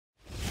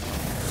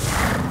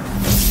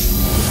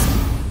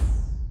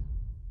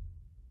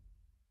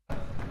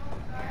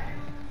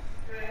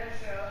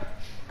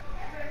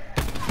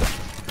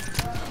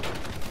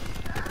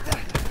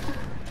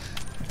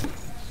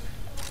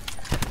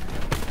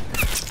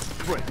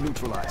Threat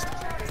neutralized.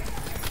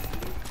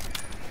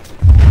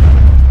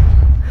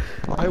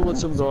 Hey,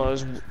 what's up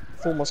guys?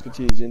 4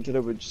 Musketeers in. Today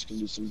we're just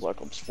gonna do some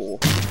Black Ops 4.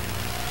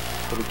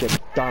 Gotta get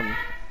it done.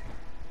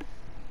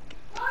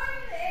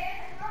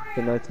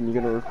 So Nathan, you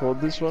gonna record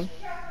this one?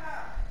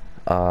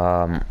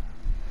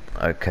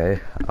 Okay,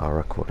 I'll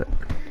record it.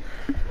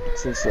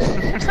 Since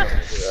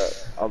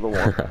the other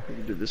one, we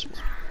can do this one.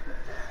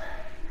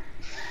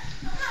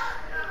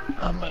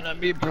 I'm gonna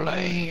be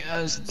playing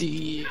as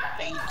the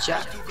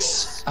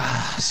Ajax.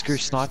 Screw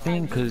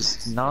sniping,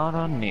 cause not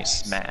on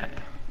this map.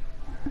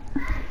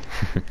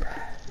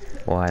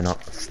 Why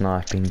not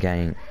sniping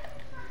gang?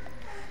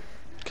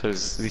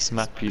 Cause this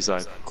map is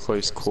like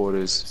close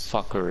quarters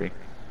fuckery.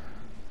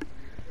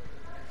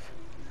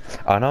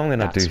 I know I'm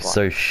gonna That's do why.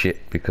 so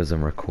shit because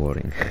I'm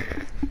recording.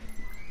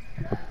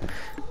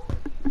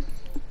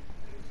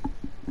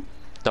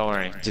 Don't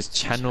worry, just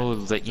channel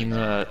the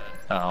inner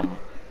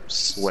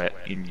sweat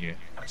in you.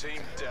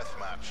 Team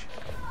deathmatch.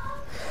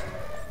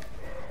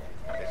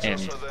 It's And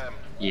us or them.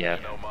 yeah.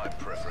 You know my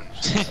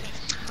preference.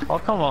 Oh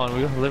come on,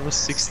 we got level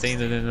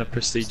 16 and then a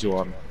prestige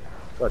one.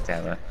 God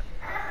damn it.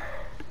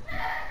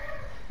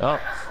 Oh,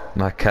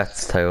 My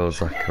cat's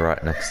tail's like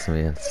right next to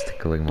me and it's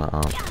tickling my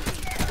arm.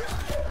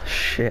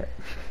 Shit.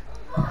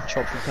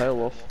 Chop the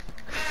tail off.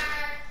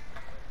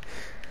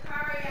 We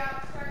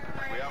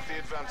have the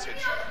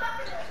advantage.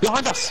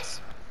 behind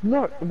us!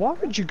 No, why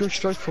would you go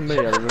straight for me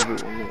out of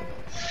everyone?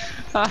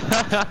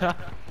 That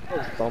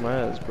was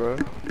dumbass, bro.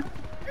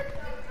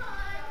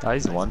 That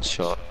is one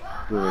shot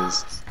with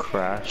his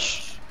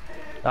crash.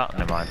 Oh,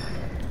 never mind.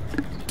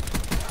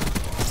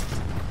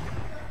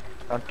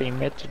 Our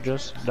teammate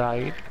just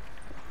died.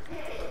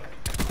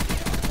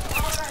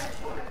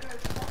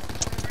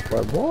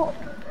 Wait, what?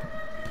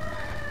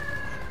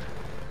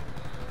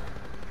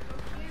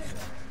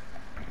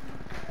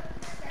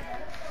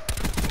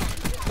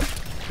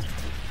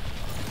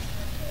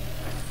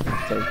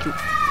 Thank you.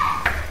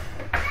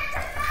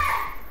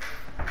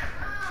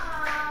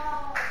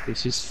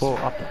 This is for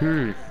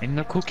Apu in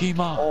the cookie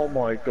mark. Oh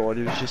my god,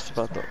 he was just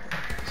about to...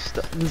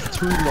 There's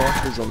 2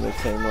 knifers on their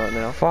team right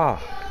now.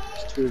 Fuck.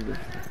 There's 2 of them.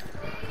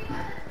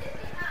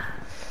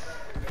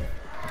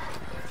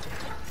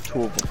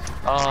 2 of them.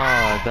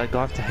 Ah, that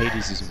guy to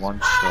Hades is one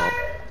shot.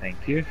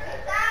 Thank you.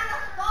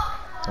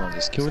 Someone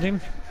just killed him.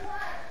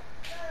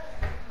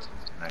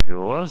 Don't know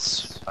who it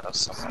was. That was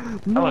someone.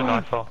 Hello,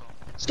 Nightfall.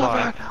 Stop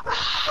Bye. it!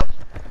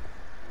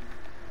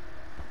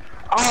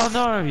 Oh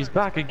no, he's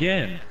back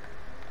again.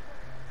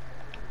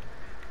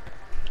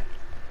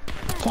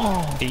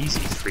 Oh. Easy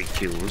 3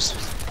 kills.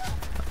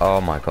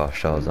 Oh my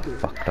gosh, that was a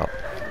fucked up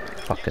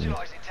fucking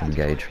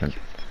engagement.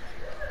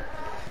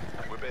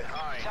 We're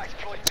behind.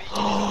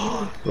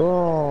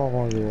 Oh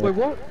my god. Wait,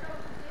 what?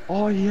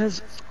 Oh, he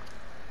has...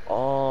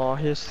 Oh,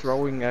 he has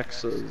throwing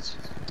axes.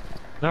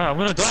 No, I'm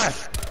gonna die.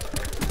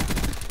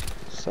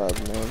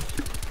 Sad, man.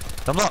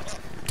 I'm not.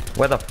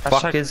 Where the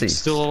fuck Hashtag is he?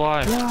 Still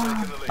alive.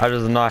 I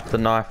just knifed the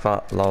knife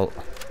up, lol.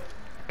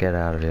 Get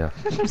out of here.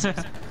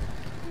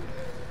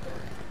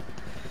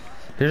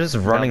 He's just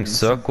running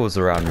circles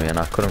around me and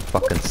I couldn't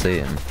fucking see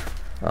him.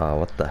 Oh,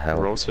 what the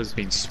hell? Roles has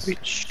been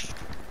switched.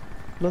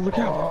 No, look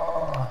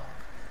out.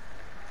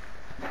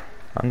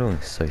 I'm doing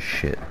so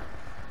shit.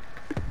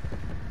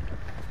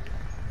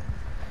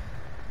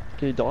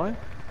 Can you die?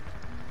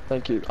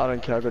 Thank you. I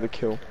don't care, I got a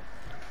kill.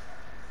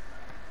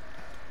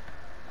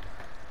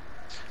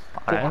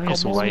 I am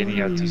just waiting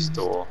at this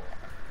door.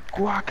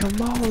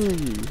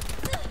 Guacamole!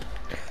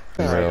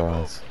 I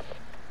realise.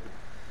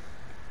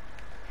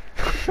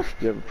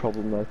 You have a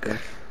problem, Nathan.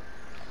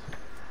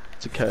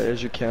 It's okay,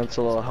 as your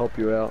counselor, I'll help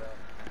you out.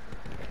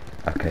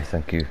 Okay,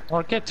 thank you.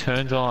 Oh, get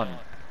turned on.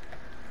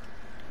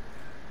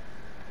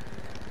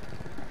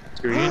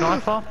 Screw you,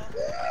 Knifer.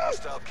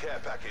 Hostile care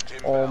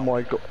package Oh inbound.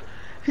 my god.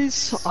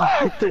 I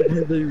hate the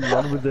way they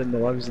run with their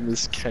knives in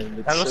this game.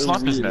 It's That was so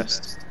Sniper's weird.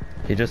 Nest.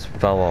 He just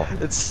fell off.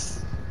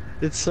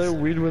 It's so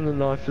weird when the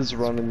knifers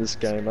run in this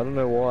game. I don't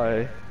know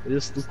why. They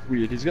just look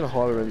weird. He's gonna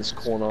hide around this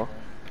corner.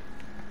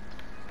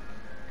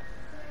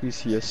 He's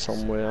here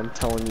somewhere, I'm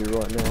telling you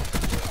right now.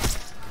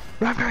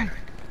 Ravi!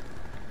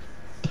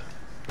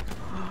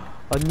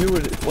 I knew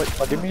it.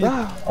 Wait, give me.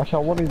 Actually, I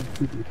wanted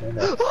to do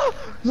that.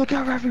 Look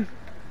out, Ravi!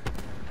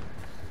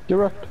 Get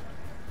wrecked.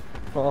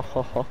 Oh,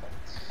 ha, ha.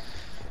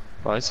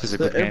 Well, this is a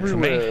They're good game for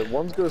everywhere. me.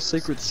 One's got a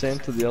secret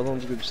Santa, the other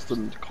one's got just a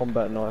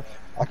combat knife.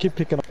 I keep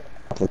picking up.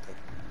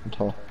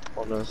 Until.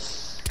 Oh no.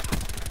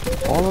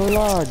 Oh, the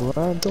lag,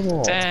 man. Come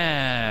on.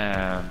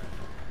 Damn.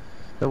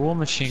 The war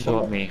machine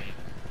got me.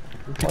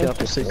 Pick up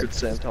a secret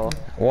Santa.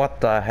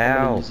 What the I'm gonna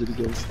hell? use it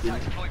against him.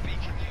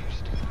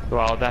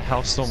 Wow, that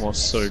hellstorm was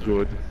so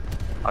good.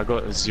 I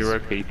got 0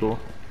 people.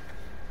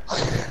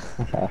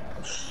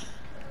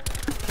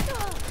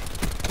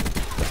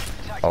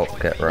 Oh,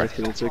 get right.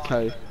 Nathan, it's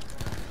okay.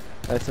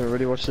 Nathan,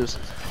 ready? Watch this.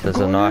 There's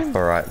a knife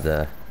right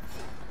there.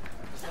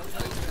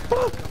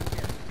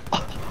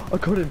 I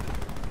got him.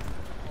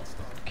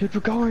 Keep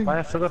it going.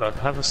 I forgot I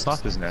have a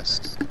sniper's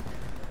nest.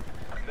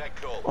 Net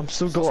call. I'm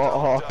still going.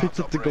 Oh, I picked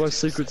up the guy's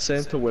secret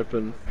Santa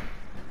weapon.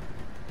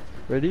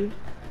 Ready?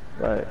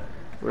 Right.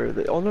 Where are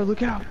they? Oh no,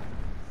 look out!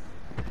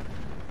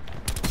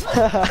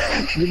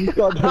 You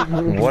got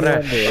them What a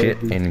around there.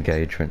 shit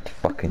engagement to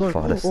fucking No,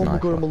 fight a oh my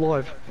god, I'm sniper.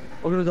 alive.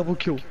 I'm gonna double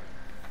kill.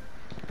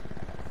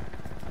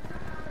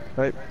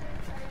 Right.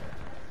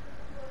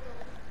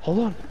 Hold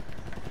on.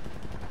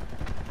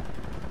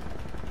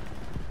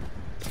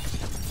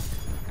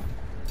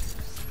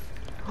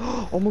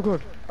 Oh my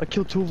god, I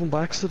killed 2 of them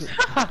by accident.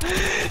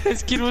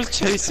 This kid was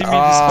chasing me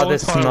Ah,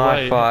 this the whole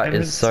entire way. sniper and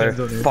is then so turned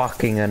on him.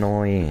 fucking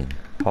annoying.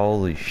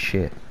 Holy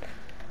shit.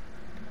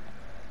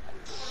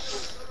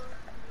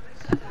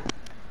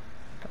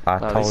 I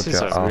Wow, told this you,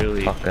 is a I'll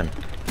really- fucking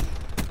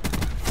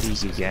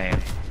Easy game.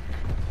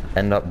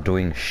 end up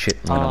doing shit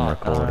when I'm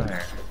recording. no.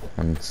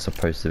 I'm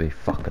supposed to be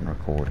fucking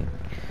recording.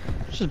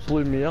 It just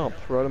blew me up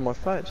right in my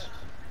face.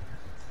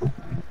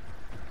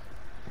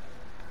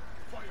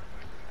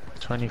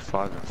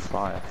 25 and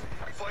 5.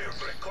 Fire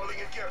threat calling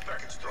in care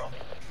package drop.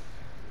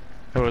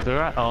 Oh,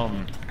 they're at, I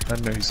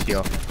don't know who's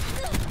here.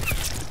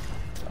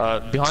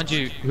 Behind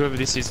you, whoever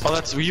this is. Oh,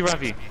 that's you,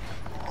 Ravi.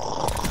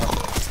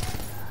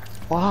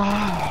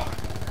 Wow.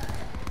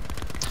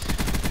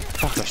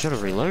 Fuck, I should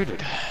have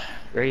reloaded.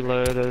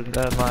 Reloaded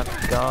my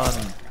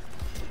gun.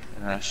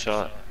 And I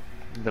shot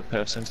the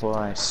person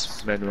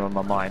twice. Made it on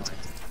my mind.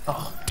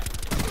 Oh.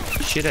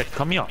 Shithead,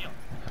 come here.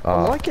 I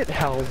Ah, like it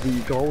how the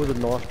guy with a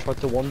knife tried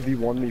to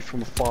 1v1 me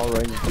from a far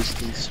range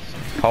distance.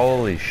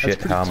 holy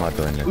shit, how am I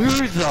doing this?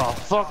 Who the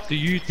fuck do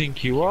you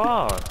think you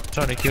are?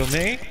 Trying to kill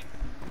me?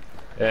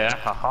 Yeah,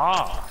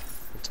 haha.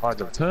 The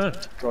tides have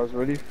turned. Guys,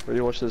 ready?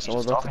 Ready? Watch this. I'm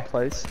about to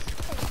place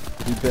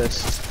the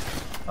best.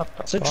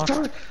 Sentry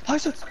turret!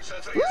 Heiser!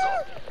 Sensor is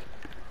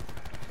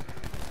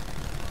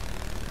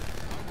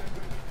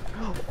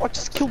on. I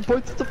just killed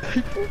both of the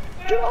people!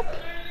 Get up!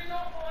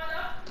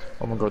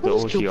 Oh my god, I they're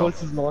all just killed here. both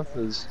his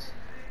snipers.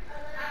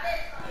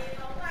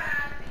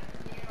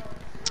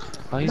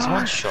 Oh, he's No.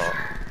 one shot.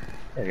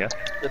 There you go.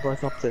 They're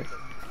both up there.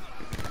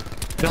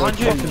 Behind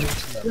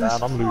you.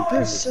 Man, I'm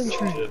losing.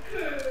 Yes,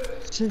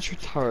 sentry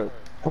turret.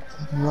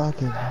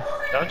 Lagging.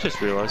 I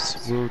just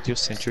realised with your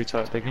sentry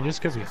turret, they can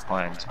just go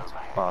behind.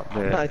 But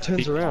they're No, it turns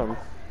big- around.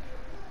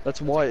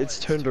 That's why it's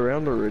turned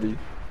around already.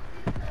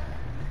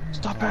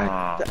 Stop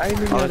Ah. it! They're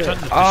aiming Oh, at they're it. trying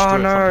to Oh destroy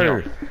it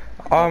no! from here.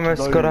 I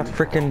almost got a No.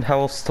 freaking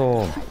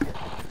hellstorm.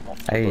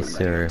 Are you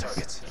serious?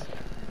 Targets.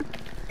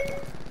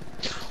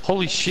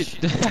 Holy shit!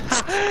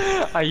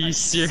 Are you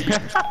serious?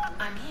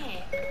 I'm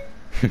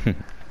here.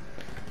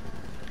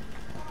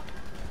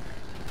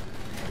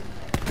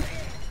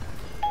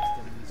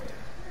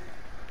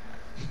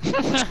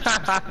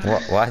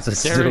 What, why is this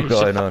still Gary,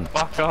 going shut on? the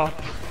fuck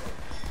up.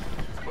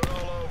 We're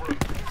all over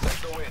it.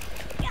 Set the win.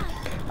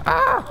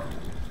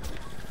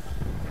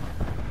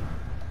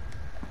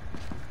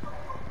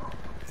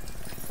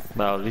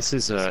 Well, this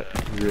is a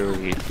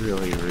really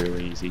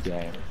easy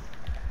game.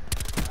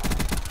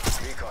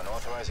 Recon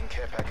authorizing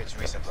care package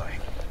resupply.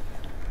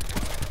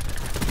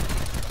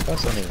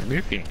 That's not even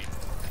moving.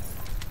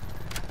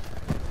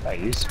 That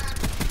is.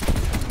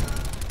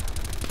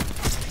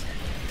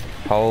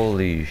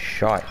 Holy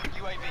shite.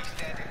 UAV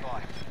standing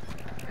by.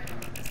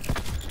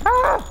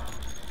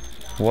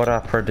 What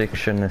a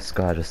prediction this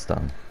guy just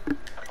done.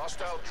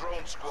 Hostile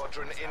drone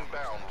squadron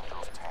inbound.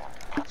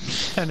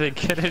 And they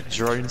get a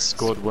drone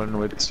squad one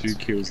with 2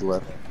 kills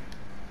left.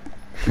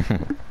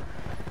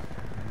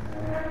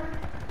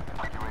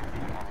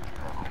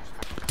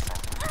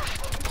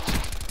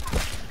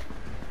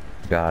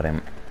 Got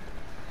him.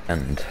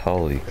 And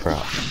holy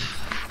crap.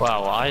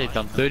 Wow, I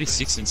done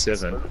 36 and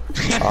 7.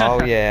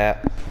 Oh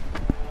yeah.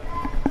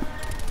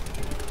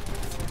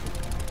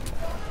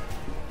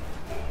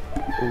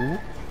 Ooh.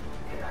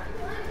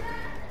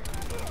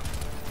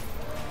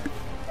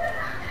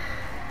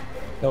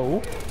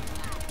 Oh.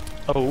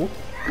 Oh.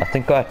 I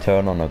think I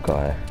turn on a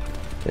guy.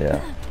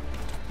 Yeah.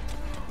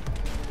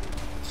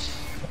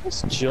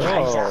 Nice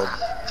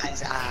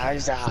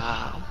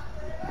job.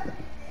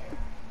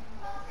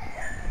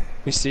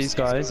 We see these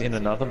guys in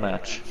another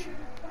match.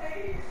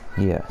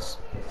 Yes.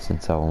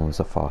 Since that one was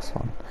a fast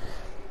one.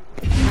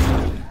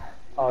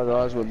 Alright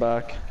guys, we're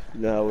back. You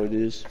know how it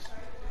is.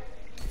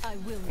 I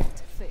will not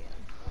fail.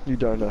 You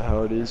don't know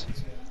how it is.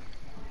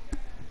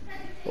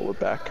 But we're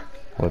back.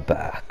 We're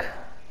back.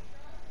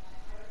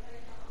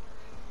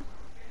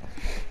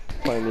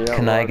 Playing the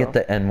Can I Outrider. get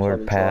the N-word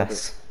Fighting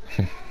pass?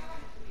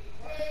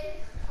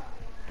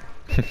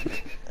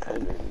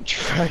 And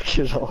track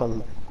it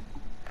on.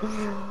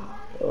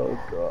 Oh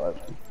god.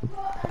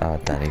 Ah,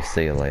 Danny,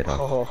 see you later.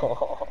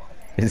 Oh.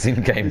 He's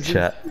in game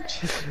chat.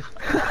 Team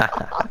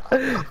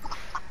deathmatch.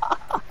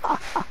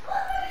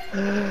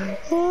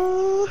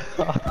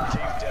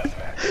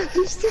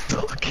 He's still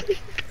talking.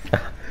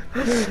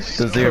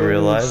 Does he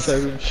realize?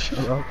 Shut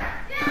up.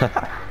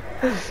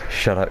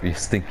 Shut up, you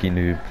stinky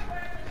noob.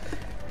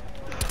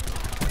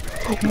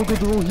 Oh my god,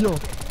 they're all here.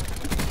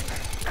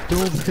 They're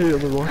all here on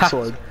the right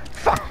side.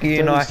 Fuck you,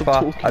 Danny,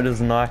 stop knifer. talking. I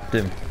just knifed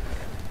him.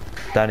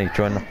 Danny,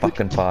 join the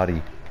fucking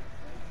party.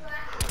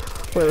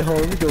 Wait, hold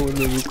on, let me go in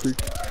there real quick.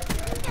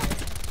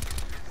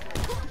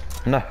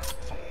 No.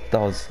 That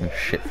was some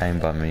shit aim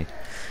by me.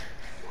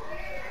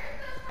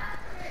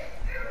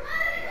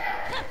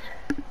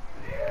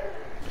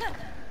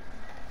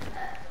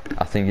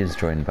 I think he's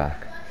joining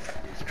back.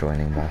 He's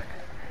joining back.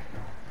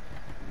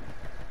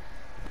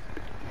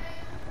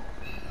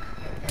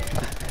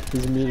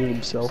 He's muted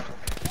himself.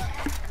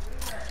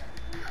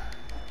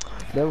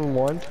 Never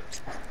mind.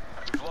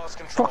 We've lost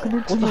control.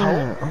 What the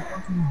hell?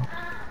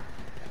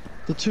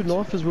 The two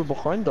knifers were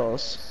behind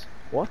us.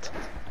 What?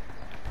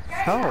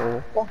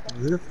 How?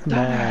 This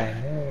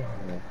man.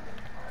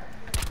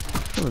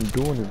 I didn't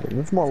do anything.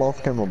 If my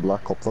last game on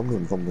Black Ops, I'm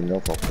doing something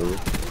else after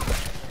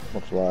it.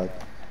 Much lag.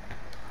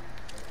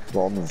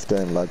 Well, I'm just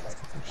getting lag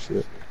for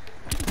shit.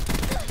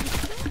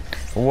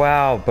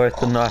 Wow, both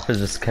the knifers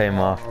just came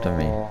after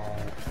me.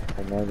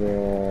 Oh my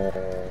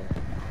god.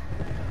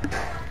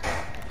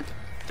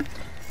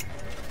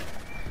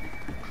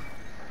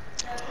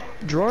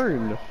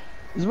 Drone!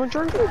 Is my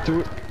drone gonna do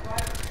it?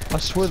 I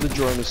swear the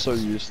drone is so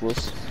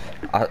useless.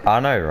 I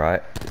know,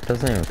 right? It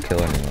doesn't even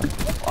kill anyone.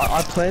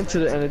 I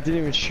planted it and it didn't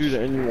even shoot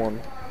at anyone.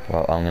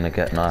 Well, I'm gonna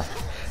get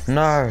knifed.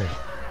 No!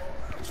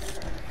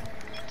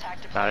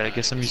 I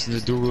guess I'm using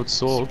the dual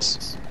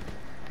swords.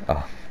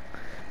 Oh.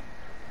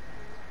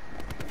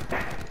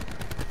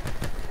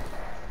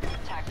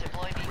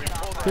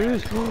 There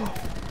it is.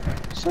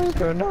 So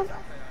Bernard.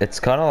 It's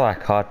kind of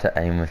like hard to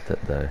aim with it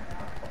though.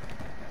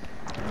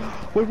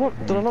 Wait,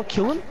 what? Did I not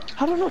kill him?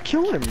 How did I not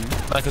kill him?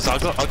 Because I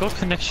got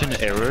connection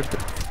errored,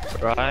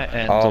 right?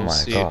 And Oh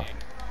my god.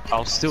 I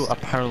was still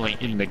apparently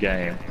in the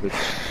game, which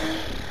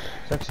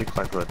is actually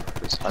quite good.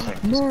 Because I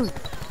think No!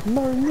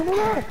 No, no, no,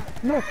 no!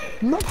 No,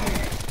 no!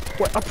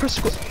 Wait, I pressed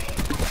square.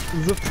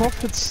 The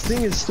Prophet's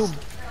thing is still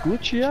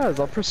glitchy as.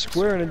 I pressed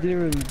square and it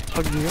didn't even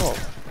tug me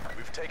off.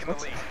 We've taken the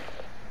lead.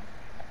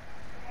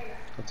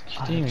 you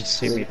didn't even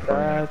see me from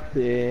that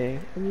thing,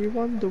 and you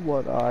wonder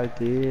what I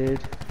did.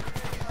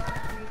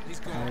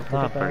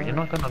 Nah, bro, you're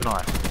not gonna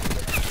knife.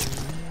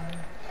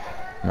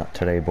 Not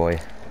today, boy.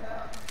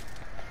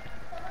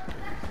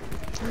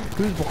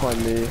 Who's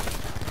behind me?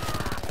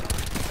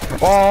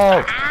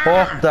 Oh!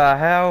 What the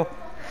hell?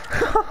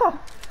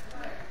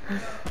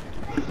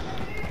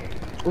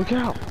 Look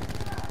out!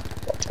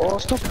 Oh,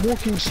 stop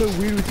walking so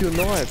weird with your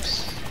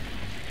knives.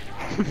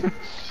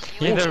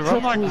 Yeah, they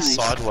run properly. like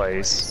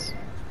sideways,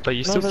 but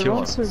you No, still they kill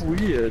run them. so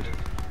weird.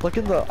 Like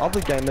in the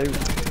other game,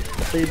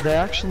 they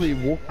actually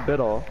walk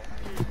better.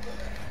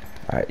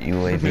 Alright,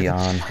 UAV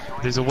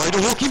on. There's a way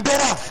to walk him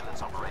better!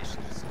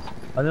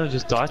 I never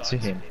just died to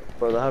him.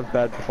 Bro, they have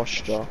bad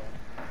posture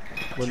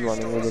when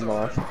running with a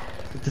knife.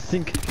 But to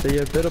think they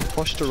have better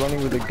posture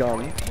running with a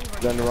gun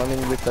than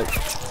running with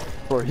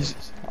a... Bro, he's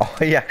Oh,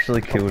 he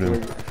actually killed him.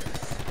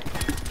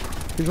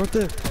 right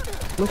there.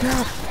 Look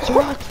out! It's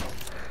right!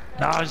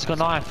 No, I just got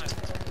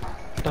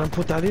knifed. Don't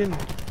put that in.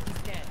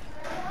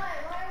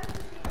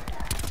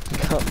 You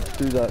can't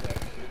do that.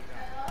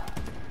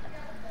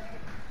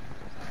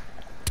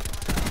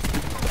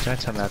 Don't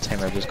tell me that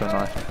teammate just got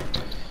knifed.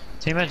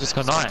 Teammate just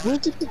got knifed.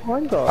 Where's it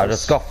behind us? I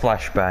just got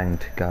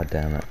flashbanged. God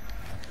damn it.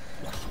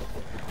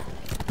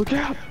 Look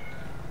out!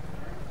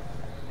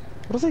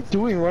 What are they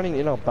doing running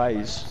in our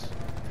base?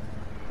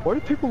 Why do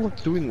people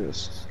like doing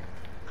this?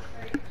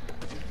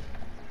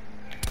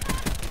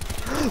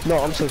 No,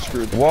 I'm so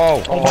screwed.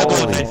 Whoa! Oh my God,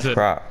 Holy Nathan.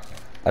 crap.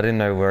 I didn't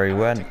know where he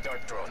went.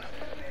 Dark drone.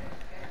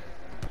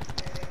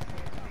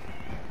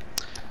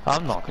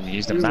 I'm not gonna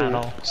use the Really?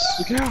 Manox.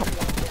 Look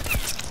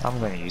out! I'm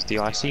gonna use the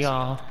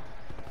ICR.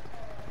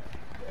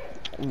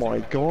 Oh my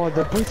god,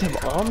 they both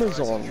have armors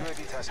on.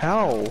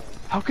 How?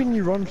 How can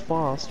you run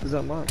fast with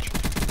that much?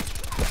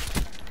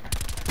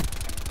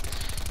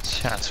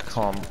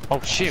 Chatcom. Oh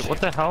shit,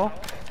 what the hell?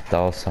 That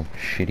was some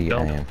shitty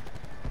Nope. aim.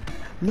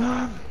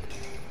 No!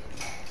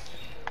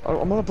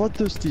 I'm on a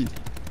bloodthirsty.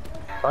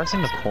 Guy's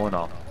in the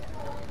corner.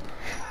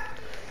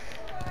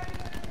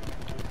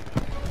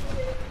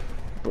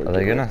 Are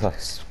they gonna like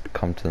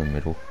come to the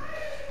middle?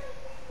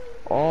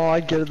 Oh, I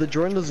get it. The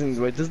drone doesn't.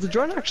 Wait, does the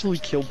drone actually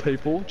kill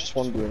people? Just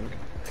wondering.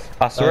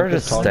 I swear it the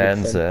just target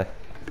stands thing. there.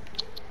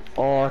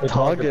 Oh,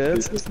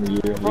 target.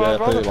 Bro, I'd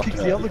rather pick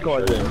the other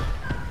guy then.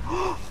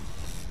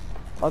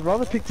 I'd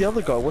rather pick the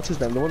other guy. What's his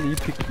name? The one that you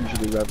pick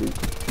usually, Ravi.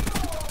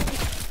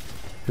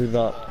 Who's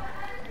that?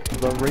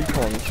 The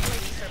recon.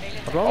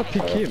 I'd rather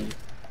pick him.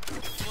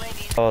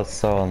 I was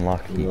so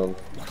unlucky.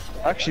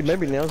 Actually,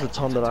 maybe now's the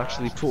time that I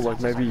actually put like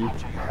maybe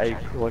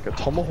a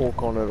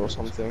tomahawk on it or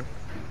something.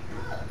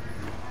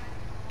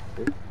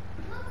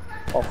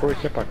 Oh, for a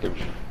care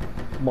package.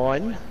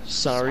 Mine,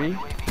 sorry.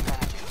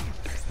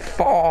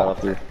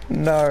 Fuck!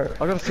 No.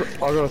 I got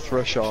a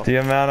thresher. The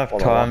amount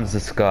of times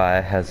this guy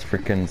has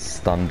freaking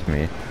stunned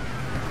me.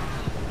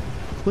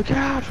 Look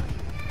out!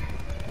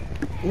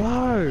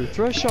 No,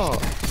 thresher.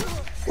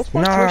 What's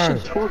my No.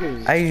 thresher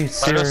doing? Are you I got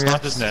serious?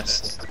 sniper's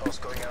nest.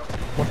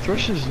 My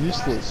thresher's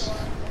useless.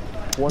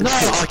 One No!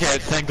 shot. Okay,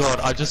 thank god,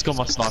 I just got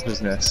my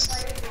sniper's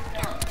nest.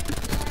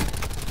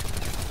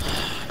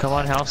 Come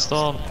on, House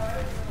Storm.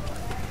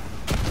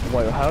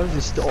 Wait, how is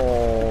this?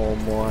 Oh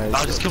my.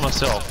 I just killed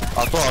myself.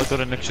 I thought I got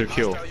an extra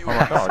kill. I'm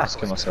like, oh, I just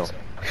killed myself.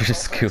 You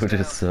just killed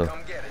yourself. Come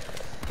get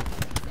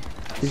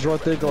it. He's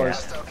right there,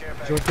 guys.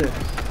 He's right there.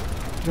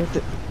 He's right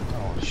there.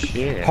 Oh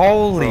shit.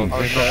 Holy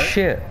okay.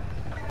 shit.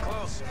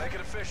 Close. Make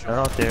it official. They're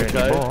not there Okay.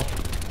 anymore.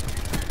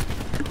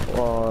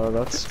 Oh,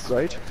 that's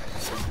great.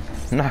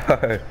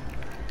 No.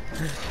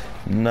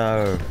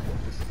 No.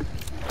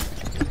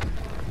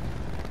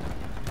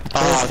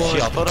 Oh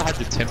shit, I thought I had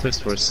the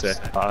Tempest for a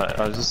sec.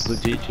 I was just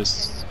legit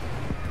just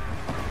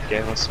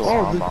gave us all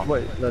Oh, armor.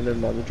 wait, no, never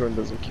mind. The drone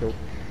doesn't kill.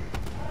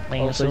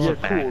 Man, Oh, it's so all yeah,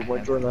 back. cool.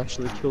 My drone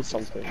actually killed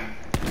something.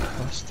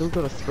 I still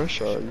got a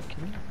thresher. Are you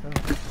kidding? Oh,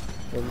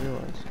 I didn't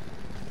realize.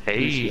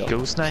 Hey, Yeah.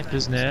 go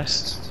Sniper's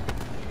Nest.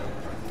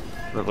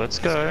 But let's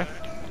go.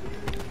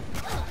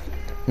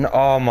 No,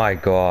 oh my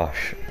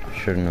gosh.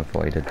 Shouldn't have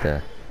waited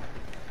there.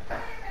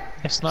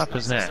 Hey,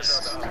 Sniper's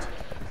Nest.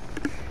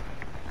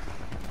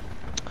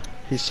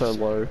 He's so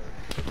low.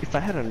 If I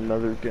had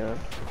another gun,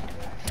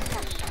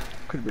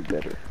 could be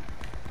better.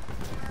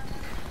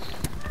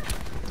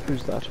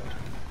 Who's that?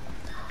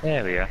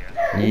 There we are.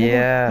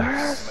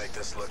 Yeah. Make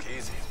this look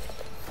easy.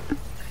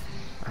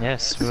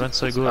 Yes, we went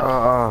so good.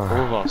 All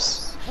Oh, of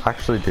us. I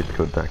actually did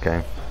good that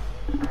game.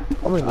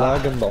 I've been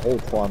lagging the whole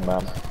time,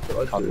 man.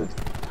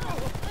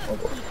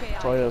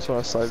 Oh yeah, so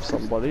I saved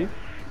somebody.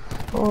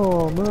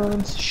 Oh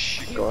man,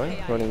 shh,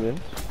 guy running in.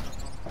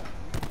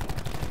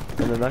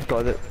 And then that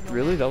guy that,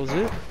 really, that was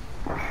it?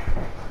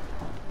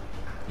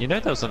 You know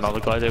there was another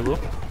guy there, Will?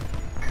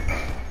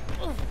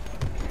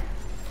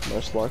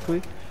 Most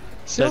likely.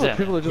 See Yeah, how the yeah,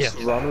 people that just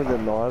yeah. run with their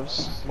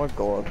knives? My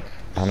god.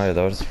 I know,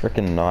 they were just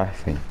freaking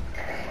knifing.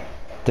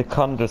 The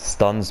cunt just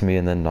stuns me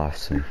and then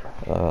knifes me.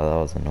 Oh, that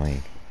was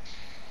annoying.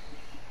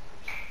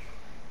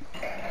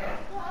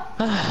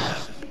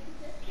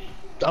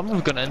 I'm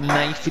gonna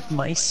knife with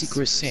my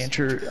secret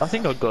Santa. I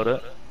think I got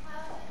it.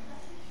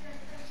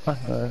 I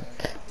know.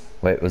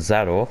 Wait, was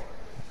that all?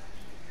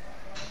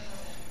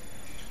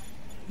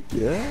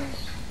 Yeah?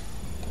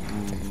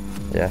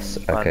 Yes,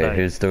 I okay, know.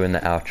 who's doing the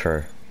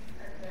outro?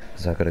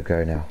 Because I gotta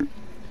go now.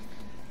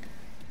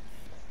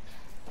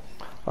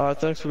 Alright,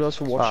 thanks for guys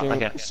for watching.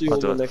 okay, See you I'll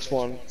on do the it. next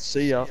one.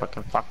 See ya.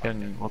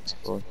 Fucking, what's it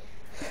called?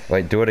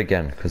 Wait, do it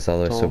again, because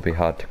otherwise Oh. it'll be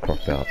hard to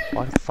crop out.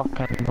 I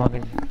fucking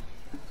running.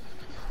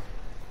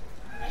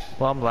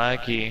 Well, I'm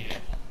laggy.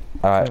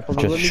 Alright, Well,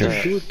 just let me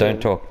just do it don't then.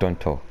 talk, don't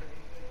talk.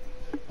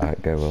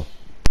 Alright, go Will.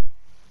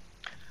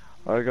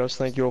 Alright guys,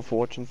 thank you all for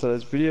watching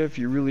today's video. If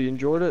you really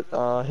enjoyed it,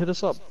 hit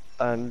us up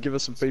and give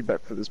us some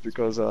feedback for this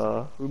because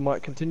we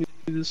might continue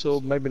this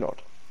or maybe not.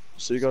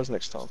 See you guys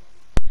next time.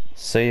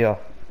 See ya.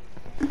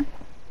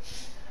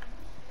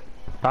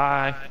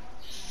 Bye.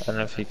 I don't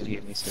know if you could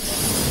hear me say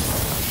that.